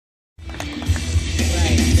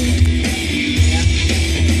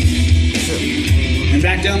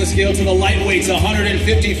Back down the scale to the lightweights,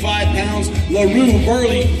 155 pounds, LaRue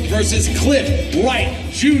Burley versus Cliff Wright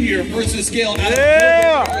Jr. versus scale out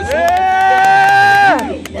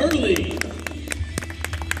of LaRue Burley.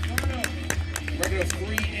 Record of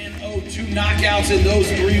 3-0, 2 knockouts in those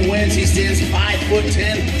 3 wins. He stands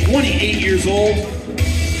 5'10", 28 years old.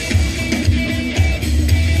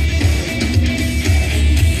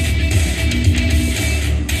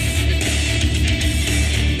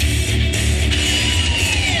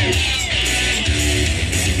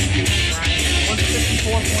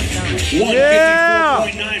 Yeah.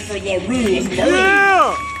 154.9 for LaRue Burley.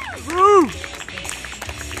 Yeah. Woo.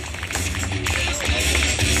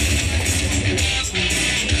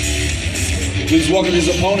 Please welcome his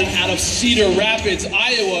opponent out of Cedar Rapids,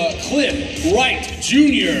 Iowa, Cliff Wright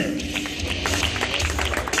Jr.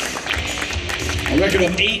 A record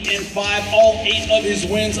of 8-5, all 8 of his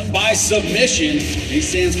wins by submission. He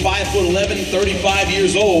stands 5'11", 35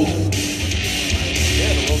 years old. Yeah,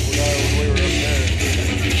 the local guy when we were up there.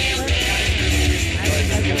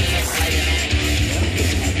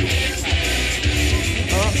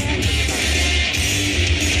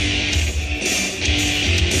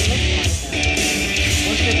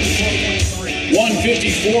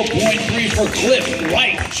 154.3 for Cliff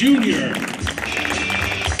Wright Jr.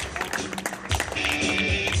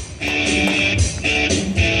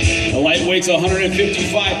 The lightweight's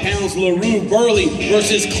 155 pounds, LaRue Burley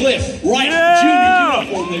versus Cliff Wright Jr.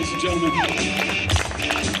 Uniform, ladies and gentlemen.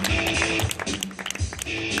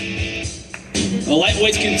 The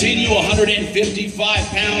lightweights continue, 155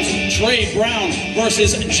 pounds, Trey Brown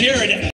versus Jared